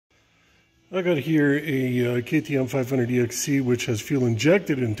I got here a KTM 500 EXC, which has fuel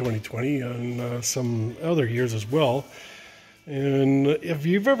injected in 2020 and some other years as well. And if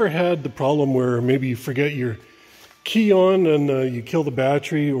you've ever had the problem where maybe you forget your key on and you kill the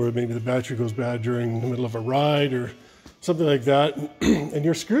battery, or maybe the battery goes bad during the middle of a ride or something like that, and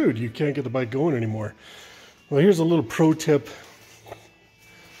you're screwed, you can't get the bike going anymore. Well, here's a little pro tip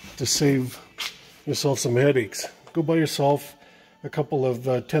to save yourself some headaches. Go buy yourself a couple of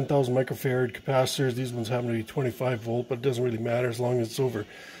 10,000 microfarad capacitors. These ones happen to be 25 volt, but it doesn't really matter as long as it's over,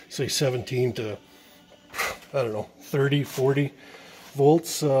 say, 17 to, I don't know, 30, 40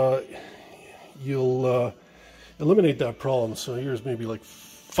 volts. You'll eliminate that problem. So here's maybe like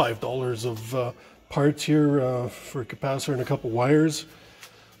 $5 of parts here for a capacitor and a couple wires.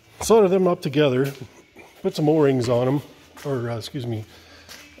 Solder them up together, put some O-rings on them, or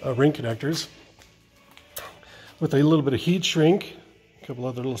ring connectors, with a little bit of heat shrink, a couple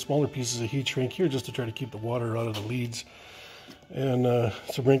other little smaller pieces of heat shrink here just to try to keep the water out of the leads, and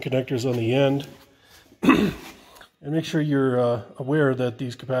some ring connectors on the end. And make sure you're aware that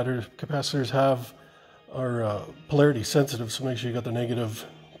these capacitors are polarity sensitive, so make sure you got the negative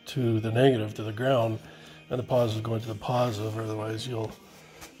to the ground and the positive going to the positive, otherwise you'll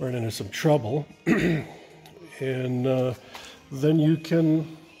run into some trouble. And then you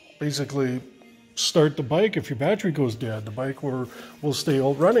can basically start the bike. If your battery goes dead, the bike will stay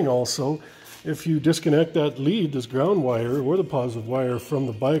running also. If you disconnect that lead, this ground wire or the positive wire from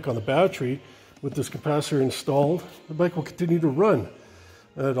the bike on the battery with this capacitor installed, the bike will continue to run.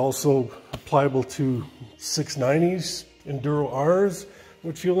 It's also applicable to 690s, Enduro Rs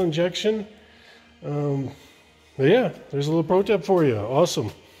with fuel injection. But yeah, there's a little pro tip for you. Awesome.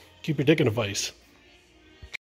 Keep your dick in a vise.